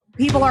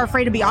people are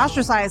afraid to be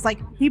ostracized. Like,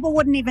 people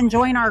wouldn't even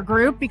join our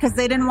group because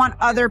they didn't want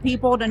other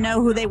people to know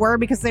who they were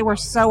because they were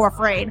so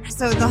afraid.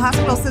 So the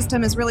hospital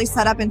system is really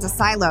set up into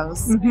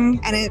silos. Mm-hmm.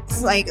 And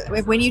it's like,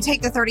 when you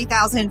take the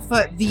 30,000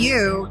 foot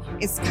view,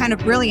 it's kind of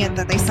brilliant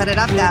that they set it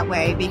up that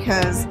way,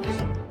 because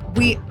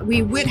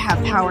we would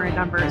have power in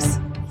numbers.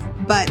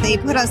 But they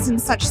put us in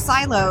such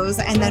silos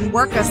and then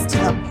work us to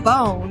the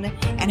bone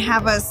and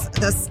have us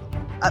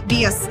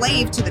be a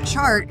slave to the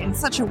chart in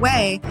such a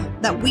way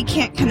that we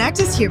can't connect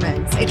as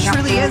humans. It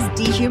truly is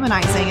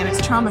dehumanizing, and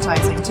it's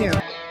traumatizing too.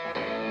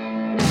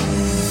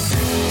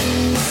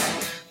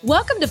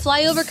 Welcome to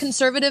Flyover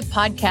Conservative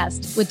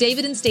Podcast with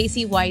David and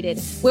Stacy Whited,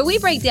 where we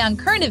break down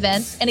current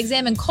events and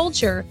examine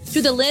culture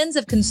through the lens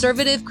of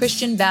conservative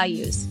Christian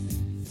values.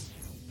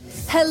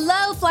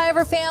 Hello,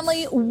 Flyover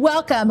family.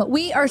 Welcome.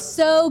 We are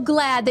so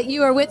glad that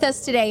you are with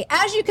us today.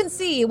 As you can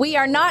see, we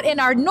are not in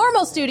our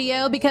normal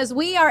studio because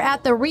we are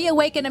at the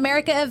Reawaken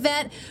America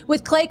event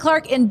with Clay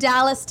Clark in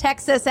Dallas,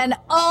 Texas. And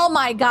oh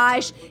my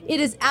gosh,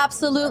 it is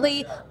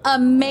absolutely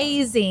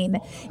amazing.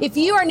 If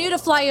you are new to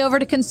Flyover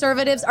to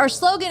Conservatives, our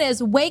slogan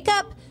is wake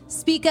up,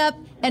 speak up,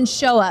 and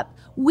show up.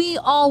 We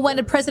all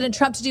wanted President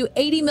Trump to do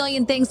 80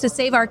 million things to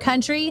save our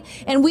country.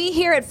 And we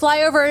here at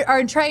Flyover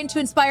are trying to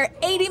inspire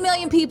 80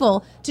 million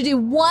people to do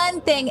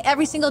one thing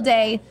every single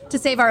day to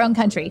save our own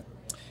country.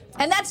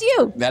 And that's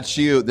you. That's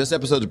you. This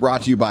episode is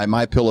brought to you by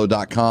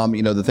MyPillow.com.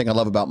 You know, the thing I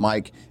love about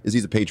Mike is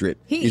he's a patriot.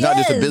 He's not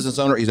just a business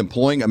owner. He's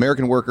employing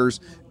American workers,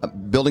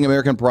 building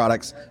American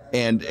products,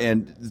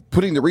 and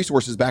putting the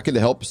resources back in to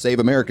help save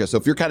America. So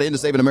if you're kind of into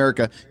saving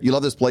America, you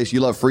love this place,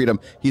 you love freedom,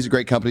 he's a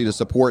great company to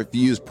support. If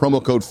you use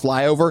promo code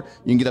FLYOVER,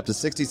 you can get up to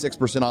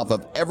 66% off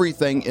of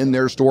everything in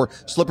their store.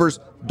 Slippers,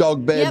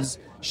 dog beds,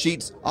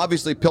 sheets,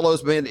 obviously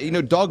pillows, man. You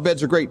know, dog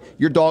beds are great.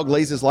 Your dog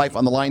lays his life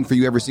on the line for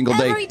you every single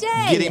day. Every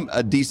day. Get him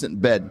a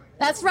decent bed.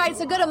 That's right.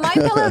 So go to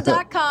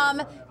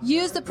mypillow.com,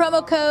 use the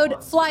promo code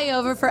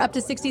FLYOVER for up to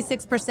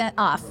 66%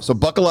 off. So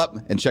buckle up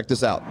and check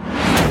this out.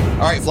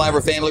 All right,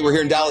 Flyover family, we're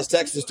here in Dallas,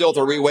 Texas, still at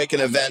the Reawaken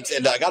event,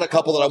 and I got a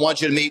couple that I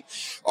want you to meet.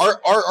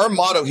 Our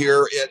motto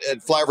here at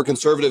Flyover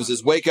Conservatives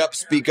is wake up,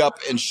 speak up,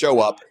 and show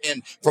up.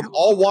 And from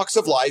all walks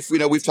of life, you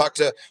know, we've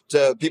talked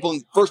to people,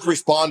 first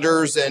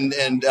responders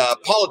and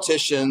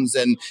politicians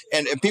and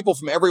people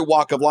from every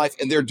walk of life,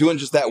 and they're doing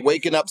just that,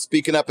 waking up,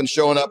 speaking up, and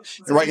showing up.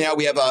 And right now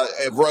we have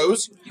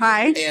Rose.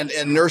 Hi.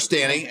 And Nurse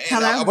Danny. And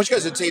hello. I want you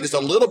guys to tell just a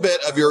little bit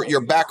of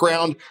your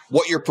background,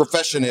 what your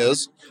profession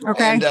is.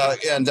 Okay.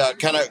 And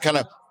kind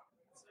of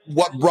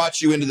what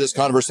brought you into this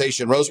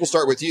conversation. Rose, we'll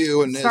start with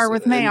you and start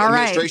with me. All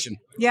administration.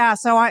 Right. Yeah.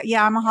 So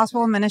I'm a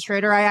hospital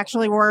administrator. I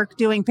actually work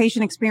doing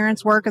patient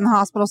experience work in the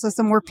hospital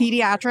system. We're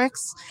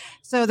pediatrics.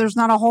 So there's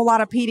not a whole lot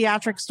of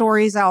pediatric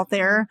stories out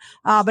there.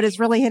 But it's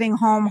really hitting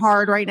home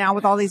hard right now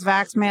with all these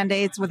vax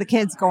mandates with the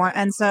kids going.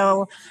 And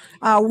so,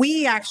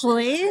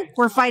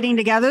 we're fighting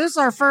together. This is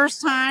our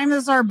first time.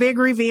 This is our big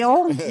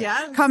reveal.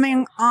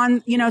 Coming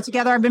on,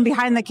 together. I've been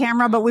behind the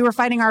camera, but we were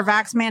fighting our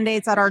vax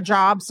mandates at our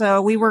job.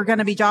 So we were going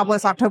to be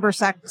jobless October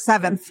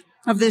 7th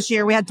of this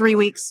year. We had 3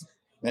 weeks.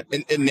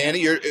 And Danny,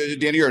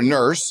 you're a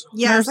nurse.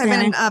 Yes, Nurse I've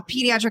Danny. been a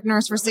pediatric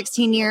nurse for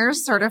 16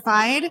 years,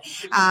 certified.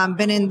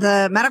 Been in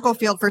the medical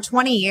field for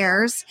 20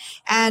 years.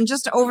 And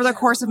just over the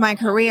course of my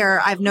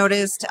career, I've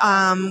noticed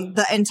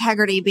the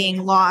integrity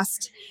being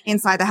lost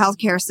inside the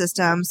healthcare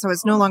system. So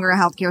it's no longer a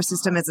healthcare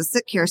system, it's a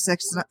sick care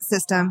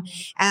system.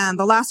 And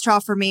the last straw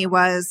for me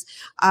was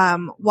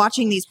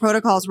watching these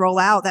protocols roll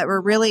out that were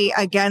really,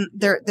 again,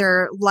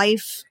 they're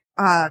life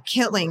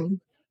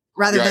killing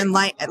rather than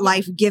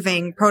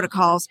life-giving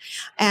protocols.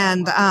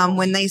 And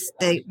when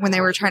they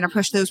were trying to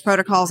push those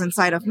protocols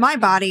inside of my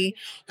body,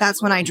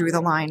 that's when I drew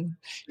the line.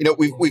 You know,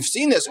 we've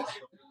seen this.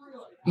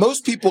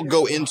 Most people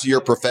go into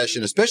your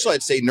profession, especially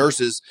I'd say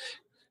nurses,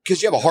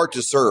 because you have a heart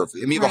to serve.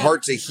 I mean, you have a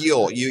heart to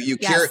heal. You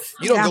care.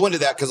 You don't go into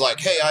that because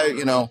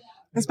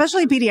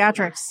especially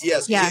pediatrics.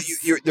 Yes.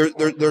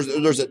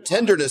 There's a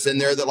tenderness in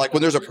there that, like,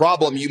 when there's a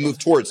problem, you move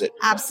towards it.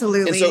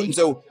 Absolutely. And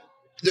so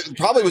there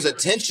probably was a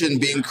tension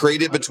being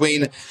created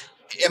between,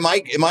 am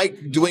I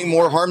doing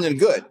more harm than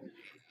good?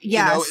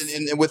 Yes.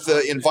 And with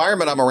the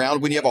environment I'm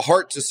around, when you have a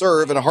heart to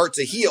serve and a heart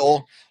to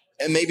heal,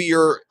 and maybe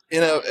you're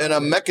in a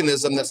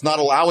mechanism that's not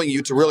allowing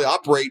you to really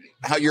operate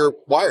how you're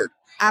wired.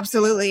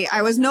 Absolutely.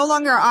 I was no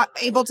longer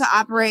able to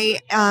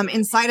operate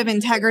inside of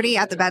integrity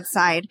at the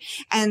bedside.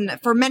 And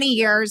for many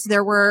years,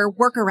 there were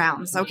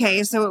workarounds.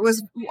 Okay. So it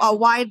was a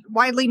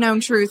widely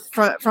known truth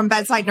from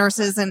bedside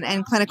nurses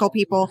and clinical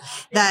people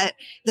that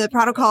the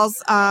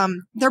protocols,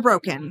 they're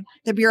broken.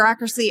 The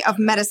bureaucracy of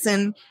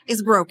medicine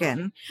is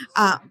broken.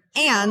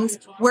 And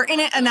we're in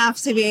it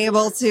enough to be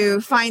able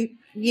to find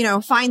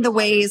the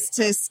ways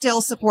to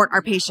still support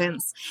our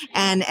patients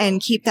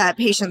and keep that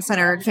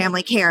patient-centered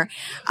family care.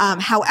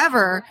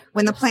 However,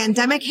 when the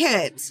pandemic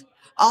hit,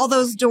 all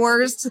those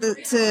doors to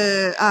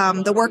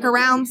the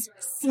workarounds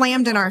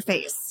slammed in our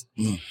face.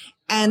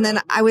 And then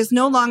I was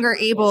no longer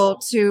able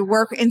to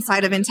work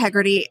inside of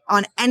Integrity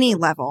on any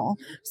level.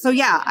 So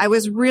yeah, I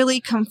was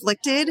really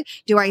conflicted.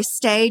 Do I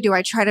stay? Do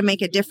I try to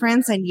make a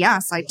difference? And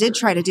yes, I did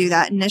try to do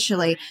that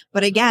initially.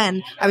 But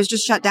again, I was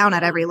just shut down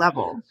at every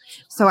level.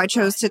 So I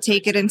chose to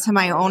take it into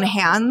my own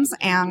hands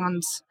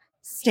and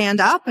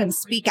stand up and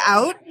speak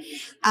out.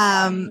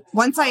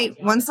 Once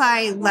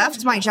I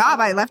left my job,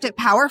 I left it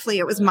powerfully.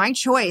 It was my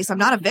choice. I'm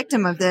not a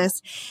victim of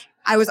this.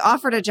 I was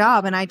offered a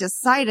job and I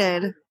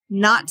decided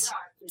not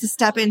to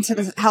step into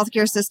the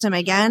healthcare system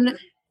again,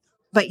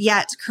 but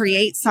yet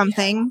create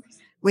something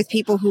with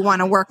people who want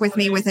to work with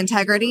me with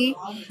integrity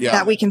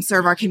that we can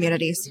serve our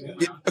communities.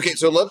 Okay,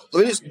 so let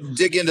me just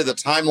dig into the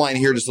timeline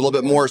here just a little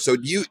bit more. So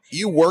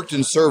you worked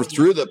and served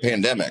through the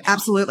pandemic.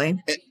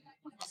 Absolutely.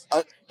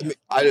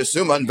 I'd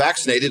assume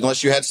unvaccinated,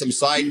 unless you had some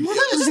side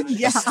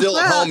still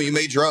at home. You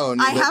made your own.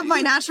 I have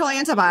my natural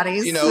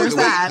antibodies. You know,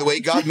 the way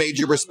God made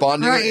you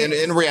responding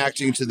and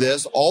reacting to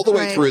this all the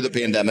way through the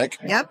pandemic.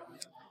 Yep.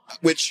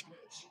 Which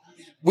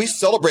we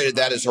celebrated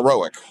that as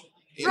heroic.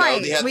 You know,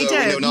 they had we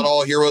did. You know, not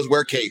all heroes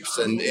wear capes,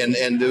 and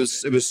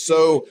it was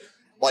so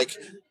like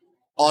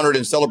honored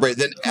and celebrated.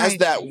 Then as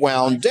that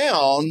wound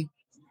down,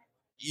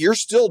 you're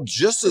still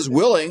just as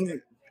willing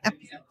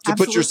to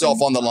put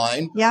yourself on the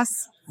line.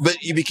 Yes.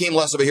 But you became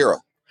less of a hero.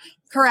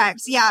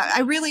 Correct. Yeah.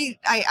 I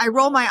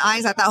roll my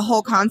eyes at that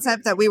whole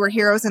concept that we were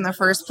heroes in the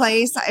first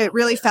place. It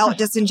really felt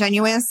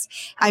disingenuous.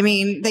 I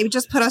mean, they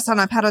just put us on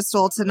a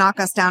pedestal to knock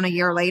us down a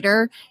year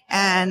later.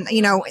 And,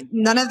 you know,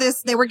 none of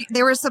this, they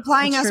were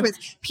supplying us with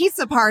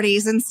pizza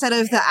parties instead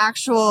of the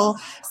actual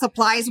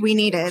supplies we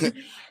needed.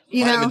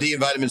 You vitamin know? D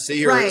and vitamin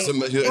C or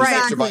some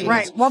extra vitamins.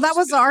 Right. Well, that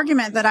was the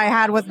argument that I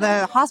had with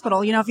the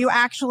hospital. You know, if you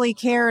actually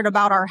cared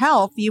about our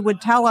health, you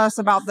would tell us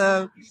about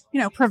the,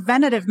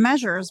 preventative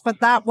measures, but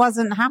that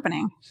wasn't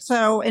happening.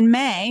 So in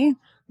May,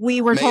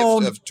 we were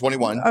told of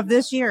 21 of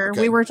this year,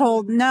 we were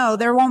told, no,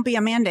 there won't be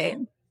a mandate.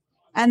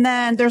 And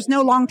then there's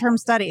no long-term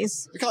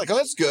studies. You're kind of like, oh,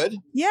 that's good.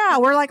 Yeah.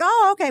 We're like,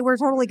 oh, okay. We're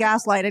totally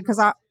gaslighted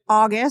because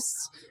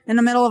August in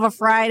the middle of a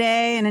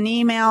Friday and an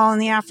email in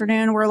the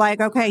afternoon. We're like,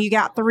 okay, you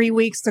got 3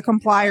 weeks to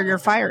comply or you're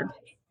fired.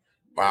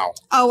 Wow.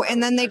 Oh,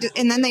 and then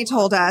they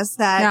told us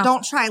that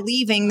don't try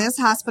leaving this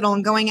hospital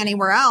and going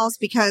anywhere else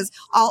because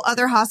all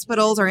other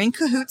hospitals are in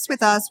cahoots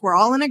with us. We're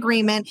all in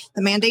agreement.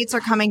 The mandates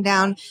are coming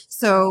down.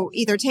 So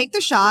either take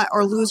the shot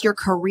or lose your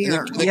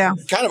career. They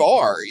kind of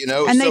are,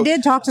 And they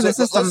did talk to the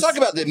system. Let's talk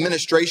about the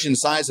administration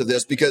size of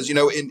this because,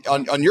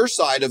 on your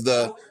side of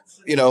the,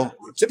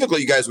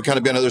 typically you guys would kind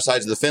of be on other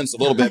sides of the fence a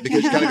little bit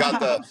because you kind of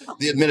got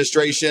the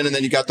administration and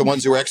then you got the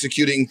ones who are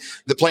executing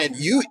the plan.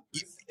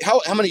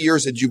 How many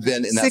years had you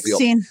been in that 16.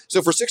 field?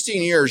 So for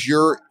 16 years,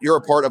 you're a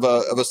part of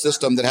a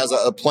system that has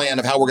a plan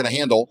of how we're going to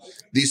handle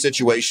these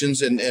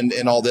situations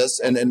and all this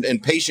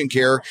and patient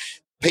care.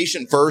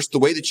 Patient first, the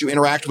way that you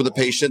interact with a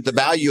patient, the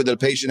value that a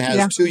patient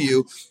has to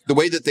you, the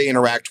way that they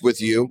interact with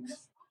you.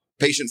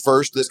 Patient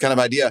first, this kind of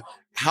idea.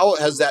 How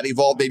has that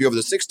evolved maybe over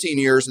the 16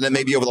 years and then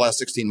maybe over the last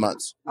 16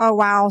 months? Oh,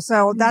 wow.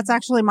 So that's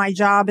actually my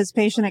job is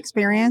patient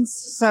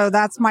experience. So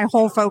that's my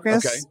whole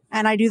focus. Okay.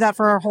 And I do that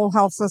for our whole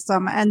health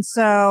system. And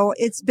so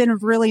it's been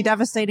really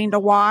devastating to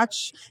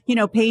watch,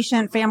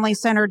 patient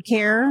family-centered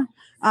care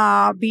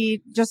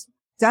be just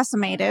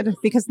decimated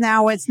because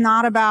now it's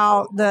not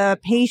about the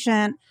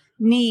patient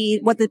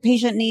what the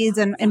patient needs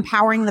and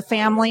empowering the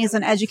families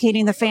and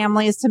educating the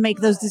families to make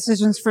those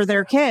decisions for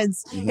their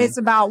kids. Mm-hmm. It's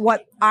about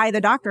what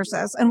the doctor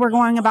says. And we're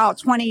going about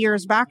 20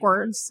 years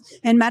backwards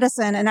in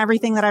medicine and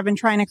everything that I've been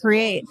trying to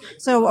create.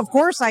 So of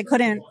course I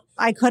couldn't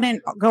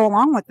go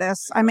along with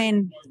this. I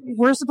mean,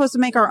 we're supposed to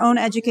make our own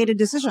educated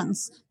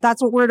decisions.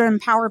 That's what we're to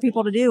empower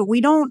people to do. We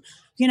don't,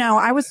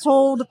 I was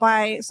told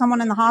by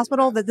someone in the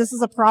hospital that this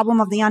is a problem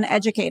of the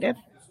uneducated.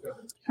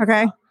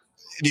 Okay.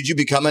 Did you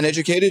become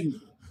uneducated?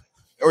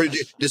 Or did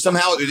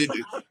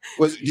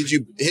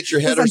you hit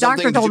your head or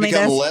something? Did you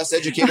become less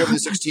educated over the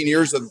 16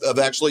 years of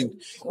actually? And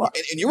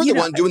you were the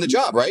one doing the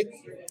job, right?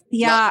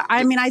 Yeah.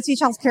 I teach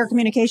healthcare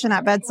communication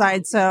at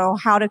bedside. So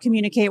how to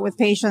communicate with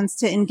patients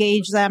to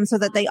engage them so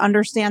that they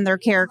understand their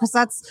care. Because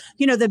that's,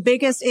 the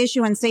biggest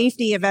issue in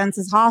safety events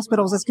is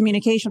hospitals is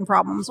communication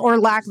problems or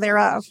lack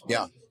thereof.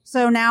 Yeah.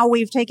 So now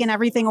we've taken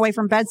everything away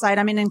from bedside.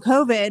 In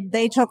COVID,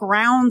 they took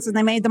rounds and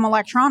they made them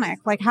electronic.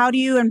 Like, how do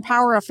you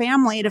empower a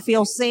family to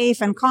feel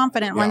safe and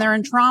confident when they're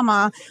in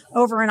trauma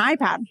over an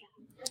iPad?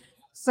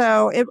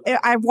 So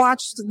I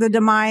watched the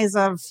demise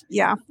of,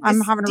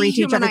 I'm having to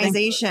reteach everything.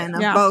 Dehumanization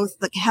of both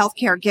the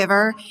healthcare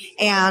giver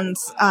and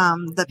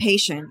the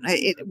patient.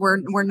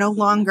 We're no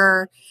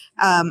longer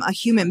a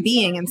human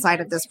being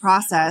inside of this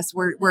process.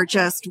 We're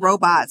just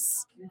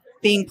robots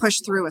being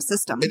pushed through a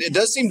system. It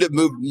does seem to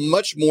move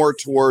much more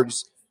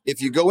towards,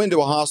 if you go into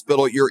a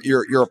hospital,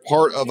 you're a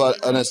part of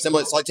an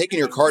assembly. It's like taking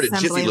your card at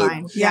Jiffy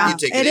Lube. Yeah, you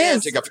take it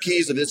in, take off the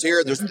keys, and it's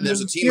here. There's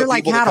a team of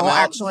people that come out,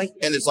 actually.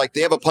 And it's like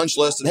they have a punch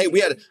list. And hey, we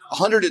had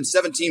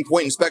 117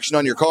 point inspection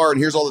on your car, and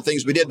here's all the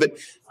things we did.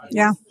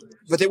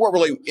 But they weren't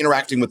really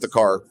interacting with the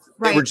car.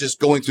 Right. They were just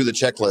going through the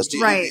checklist.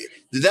 Right.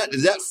 Did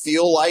that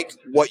feel like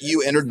what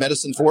you entered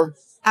medicine for?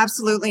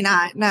 Absolutely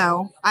not.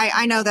 No,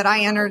 I know that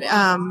I entered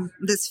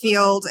this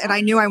field and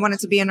I knew I wanted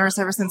to be a nurse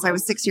ever since I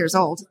was 6 years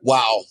old.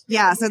 Wow.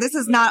 Yeah. So this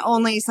is not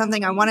only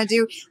something I want to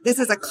do. This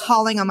is a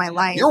calling on my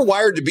life. You're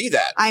wired to be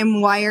that.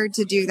 I'm wired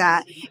to do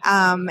that.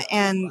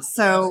 And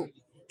so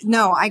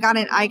no, I got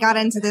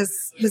into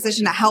this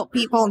position to help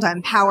people and to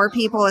empower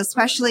people,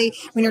 especially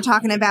when you're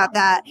talking about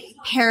that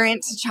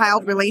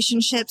parent-child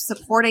relationship,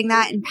 supporting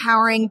that,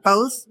 empowering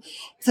both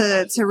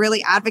to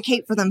really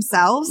advocate for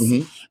themselves.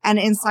 Mm-hmm. And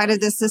inside of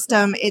this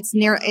system,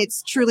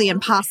 it's truly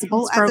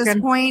impossible at this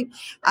point.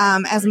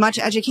 As much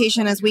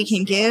education as we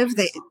can give,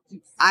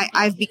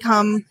 I've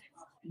become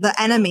the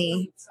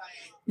enemy.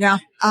 Yeah.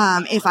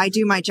 If I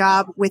do my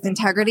job with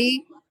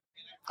integrity,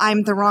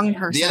 I'm the wrong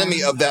person. The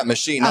enemy of that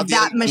machine, not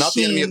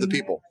the enemy of the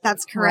people.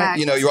 That's correct.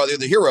 You know, you are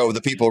the hero of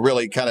the people,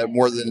 really, kind of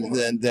more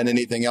than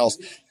anything else.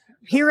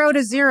 Hero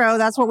to zero.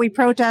 That's what we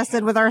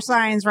protested with our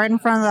signs right in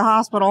front of the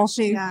hospital.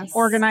 She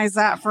organized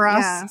that for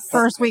us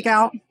first week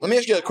out. Let me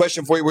ask you a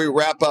question before we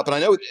wrap up. And I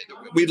know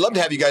we'd love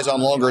to have you guys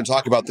on longer and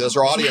talk about this.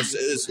 Our audience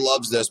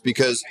loves this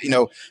because, you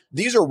know,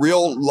 these are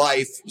real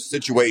life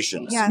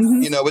situations. Yes.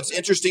 You know, it's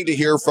interesting to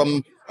hear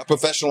from a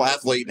professional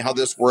athlete and how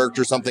this worked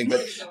or something,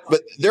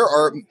 but there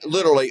are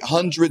literally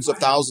hundreds of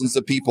thousands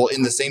of people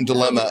in the same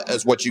dilemma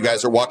as what you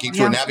guys are walking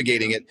through and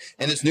navigating it.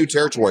 And it's new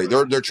territory.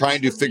 They're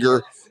trying to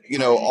figure, you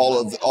know,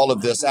 all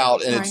of this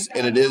out, and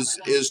it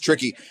is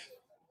tricky.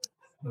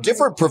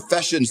 Different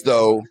professions,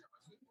 though,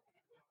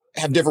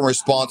 have different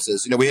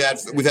responses. You know, we've had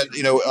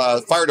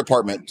fire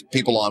department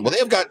people on. Well,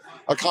 they've got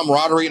a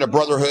camaraderie and a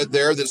brotherhood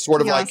there that's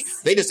sort of like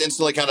they just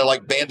instantly kind of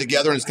like band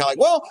together, and it's kind of like,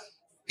 well,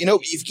 you know,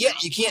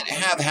 you can't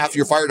have half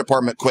your fire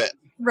department quit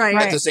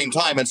at the same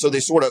time, and so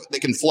they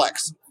can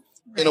flex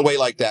in a way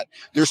like that.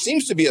 There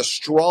seems to be a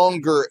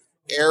stronger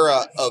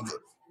era of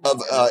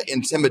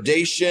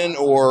intimidation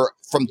or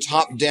from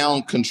top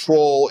down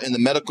control in the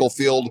medical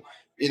field,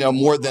 you know,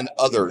 more than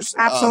others.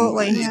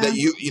 Absolutely. That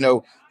you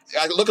know,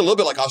 I look a little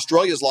bit like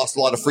Australia's lost a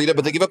lot of freedom,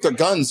 but they give up their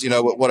guns, you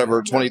know,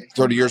 whatever, 20,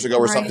 30 years ago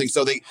or something.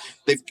 So they've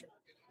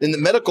in the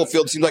medical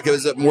field, it seems like it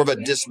was more of a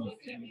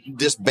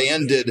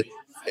disbanded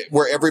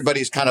where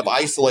everybody's kind of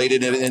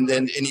isolated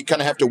and you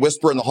kind of have to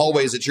whisper in the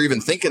hallways that you're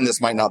even thinking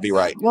this might not be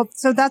right. Well,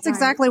 so that's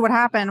exactly what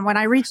happened. When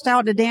I reached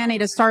out to Danny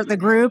to start the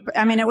group,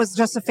 I mean, it was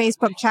just a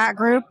Facebook chat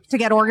group to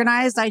get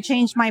organized. I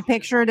changed my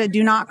picture to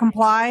do not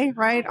comply,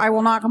 right? I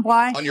will not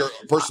comply. On your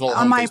personal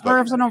on my Facebook.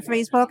 Personal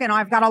Facebook. And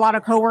I've got a lot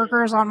of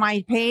coworkers on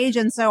my page.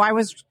 And so I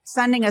was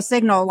sending a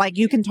signal like,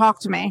 you can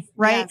talk to me,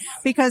 right? Yes.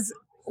 Because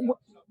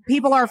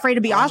people are afraid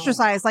to be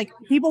ostracized. Like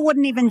people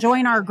wouldn't even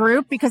join our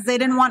group because they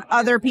didn't want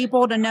other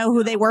people to know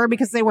who they were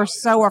because they were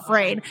so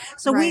afraid.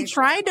 So we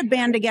tried to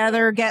band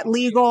together, get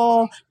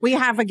legal. We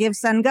have a Give,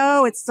 Send,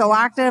 Go. It's still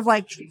active,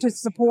 like to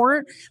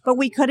support, but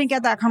we couldn't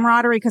get that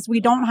camaraderie because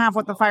we don't have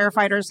what the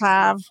firefighters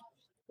have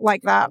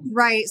like that.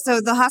 Right.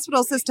 So the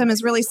hospital system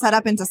is really set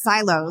up into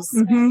silos.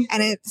 Mm-hmm.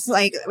 And it's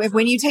like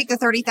when you take the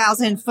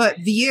 30,000 foot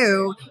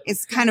view,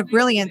 it's kind of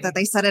brilliant that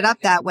they set it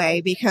up that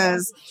way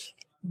because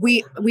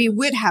we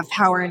would have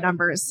power in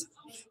numbers,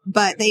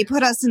 but they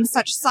put us in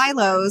such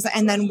silos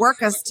and then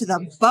work us to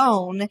the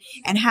bone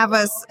and have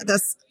us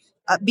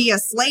be a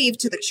slave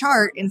to the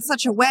chart in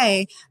such a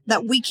way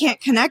that we can't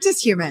connect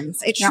as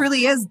humans. It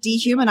truly is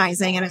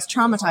dehumanizing and it's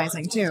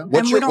traumatizing too.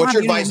 What's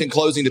your advice in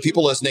closing to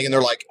people listening? And they're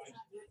like,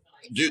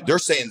 dude, they're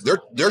saying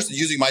they're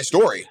using my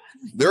story.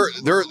 They're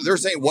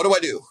saying, what do I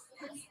do?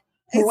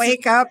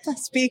 Wake up,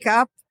 speak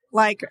up.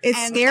 Like it's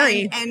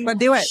scary, but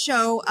do it.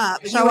 Show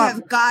up.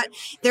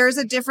 There's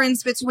a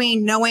difference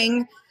between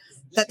knowing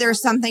that there's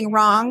something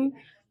wrong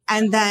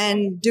and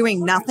then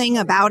doing nothing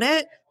about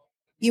it.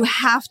 You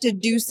have to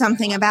do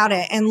something about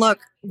it. And look,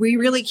 we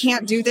really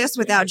can't do this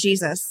without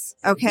Jesus.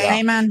 Okay. Yeah.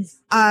 Amen.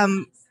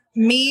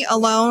 Me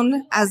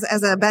alone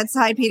as a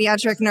bedside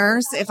pediatric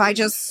nurse, if I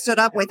just stood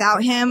up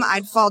without him,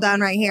 I'd fall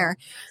down right here.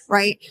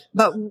 Right.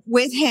 But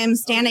with him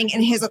standing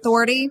in his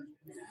authority,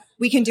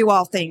 we can do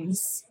all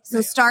things. So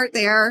start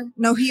there,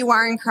 know who you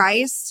are in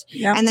Christ,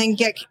 and then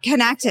get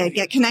connected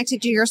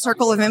to your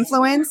circle of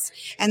influence.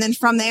 And then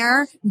from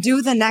there,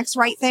 do the next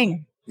right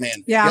thing.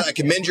 Man, I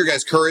commend your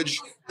guys' courage.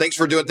 Thanks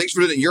for doing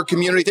it in your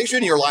community. Thanks for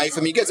doing it in your life.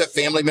 I mean, you guys have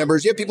family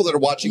members. You have people that are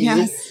watching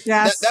you.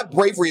 Yes. That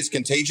bravery is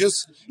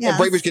contagious. That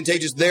bravery is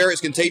contagious there. It's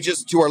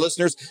contagious to our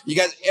listeners. You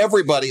guys,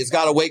 everybody has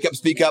got to wake up,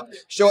 speak up,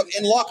 show up,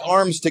 and lock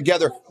arms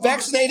together.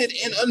 Vaccinated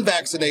and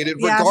unvaccinated,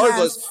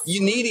 regardless. You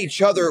need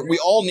each other. We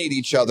all need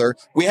each other.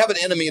 We have an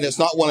enemy, and it's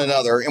not one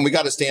another, and we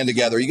got to stand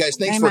together. You guys,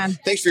 thanks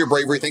for your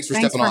bravery. Thanks for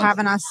stepping on. Thanks for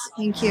having us.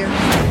 Thank you.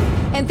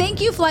 And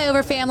thank you,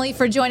 Flyover family,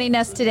 for joining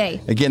us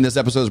today. Again, this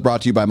episode is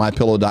brought to you by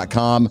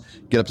MyPillow.com.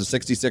 Get up to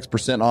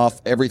 66%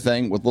 off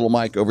everything with little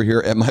Mike over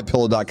here at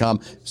MyPillow.com.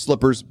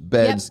 Slippers,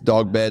 beds,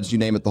 dog beds, you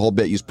name it, the whole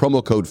bit. Use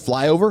promo code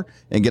FLYOVER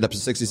and get up to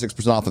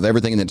 66% off of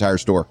everything in the entire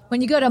store. When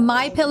you go to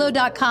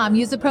MyPillow.com,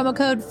 use the promo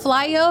code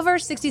FLYOVER,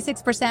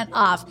 66%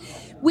 off.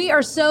 We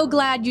are so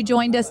glad you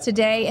joined us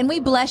today, and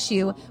we bless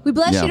you. We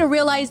bless you to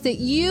realize that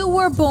you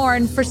were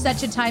born for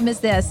such a time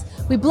as this.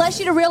 We bless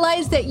you to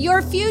realize that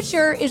your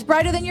future is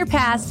brighter than your past.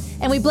 past,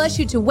 and we bless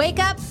you to wake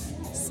up,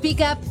 speak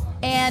up,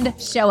 and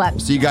show up.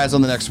 See you guys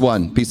on the next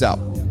one. Peace out.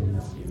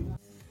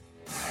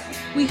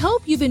 We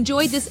hope you've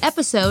enjoyed this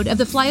episode of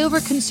the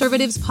Flyover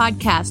Conservatives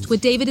podcast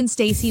with David and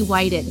Stacy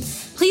Whited.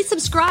 Please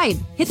subscribe,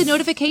 hit the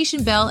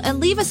notification bell,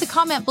 and leave us a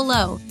comment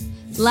below.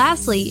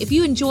 Lastly, if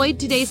you enjoyed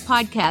today's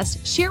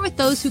podcast, share with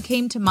those who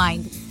came to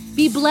mind.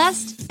 Be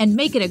blessed and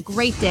make it a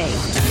great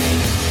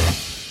day.